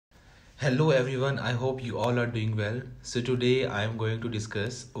Hello everyone, I hope you all are doing well. So today I am going to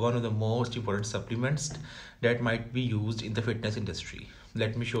discuss one of the most important supplements that might be used in the fitness industry.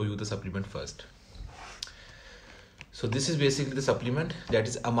 Let me show you the supplement first. So this is basically the supplement that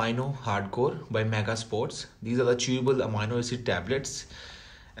is Amino Hardcore by Mega Sports. These are the chewable amino acid tablets,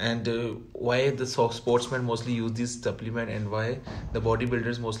 and why the sportsmen mostly use this supplement and why the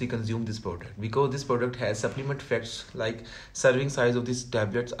bodybuilders mostly consume this product, because this product has supplement effects. Like serving size of these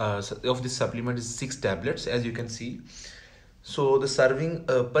tablets of this supplement is 6 tablets, as you can see. So the serving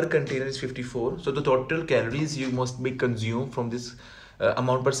per container is 54. So the total calories you must be consumed from this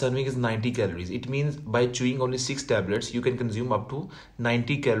amount per serving is 90 calories. It means by chewing only 6 tablets you can consume up to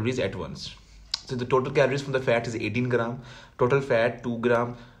 90 calories at once. So the total calories from the fat is 18 gram, total fat 2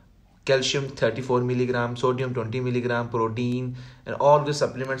 gram, calcium 34 milligram, sodium 20 milligram, protein, and all the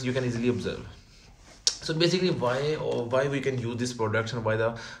supplements you can easily observe. So basically why we can use this product and why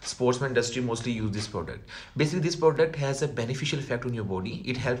the sportsman industry mostly use this product. Basically this product has a beneficial effect on your body.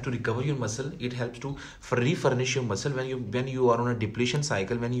 It helps to recover your muscle. It helps to refurnish your muscle when you are on a depletion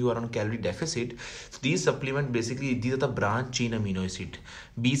cycle, when you are on a calorie deficit. So these supplement, basically these are the branch chain amino acid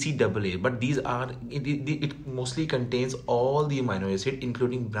BCAA, but these are it mostly contains all the amino acid,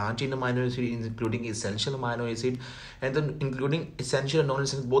 including branch chain amino acid, including essential amino acid, and then including essential and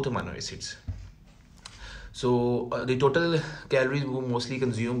non-essential both amino acids. So the total calories we mostly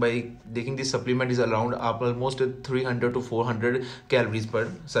consume by taking this supplement is around almost 300 to 400 calories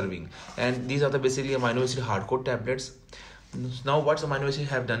per serving. And these are the basically amino acid hardcore tablets. Now what amino acids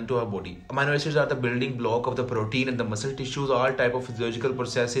have done to our body? Amino acids are the building block of the protein and the muscle tissues, all type of physiological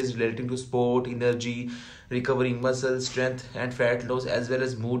processes relating to sport, energy, recovering muscle strength and fat loss, as well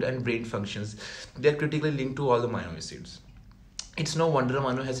as mood and brain functions. They are critically linked to all the amino acids. It's no wonder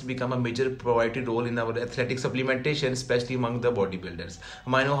amino has become a major provided role in our athletic supplementation, especially among the bodybuilders.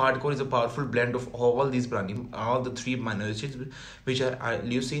 Amino Hardcore is a powerful blend of all these all the 3 amino acids, which are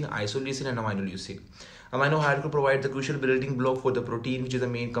leucine, isoleucine, and aminoleucine. Amino Hardcore provides the crucial building block for the protein, which is the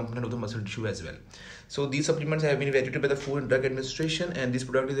main component of the muscle tissue as well. So these supplements have been evaluated by the Food and Drug Administration, and this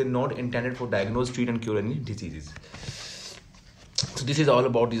product is not intended for diagnose, treat, and cure any diseases. So this is all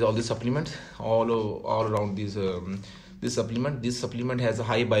about all these supplements, all around these. This supplement has a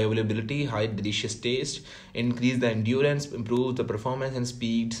high bioavailability, high delicious taste, increase the endurance, improves the performance, and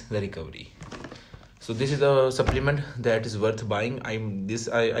speeds the recovery. So this is a supplement that is worth buying. I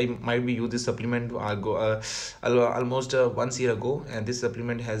might be used this supplement almost 1 year ago, and this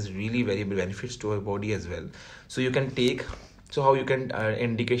supplement has really very benefits to our body as well. So you can take. So how you can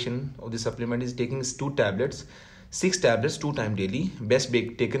indication of this supplement is taking 2 tablets. 6 tablets 2 times daily, best be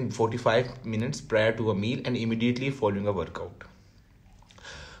taken 45 minutes prior to a meal and immediately following a workout.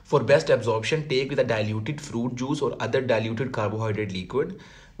 For best absorption, take with a diluted fruit juice or other diluted carbohydrate liquid.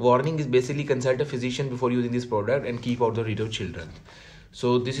 Warning is basically consult a physician before using this product and keep out the reach of children.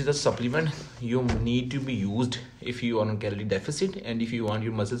 So this is a supplement you need to be used if you are on calorie deficit and if you want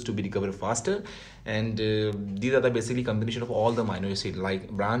your muscles to be recovered faster. And these are the basically combination of all the amino acids, like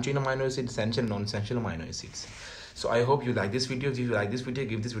branch chain amino acids, essential and non-essential amino acids. So I hope you like this video. If you like this video,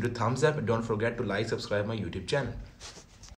 give this video a thumbs up and don't forget to like, subscribe my YouTube channel.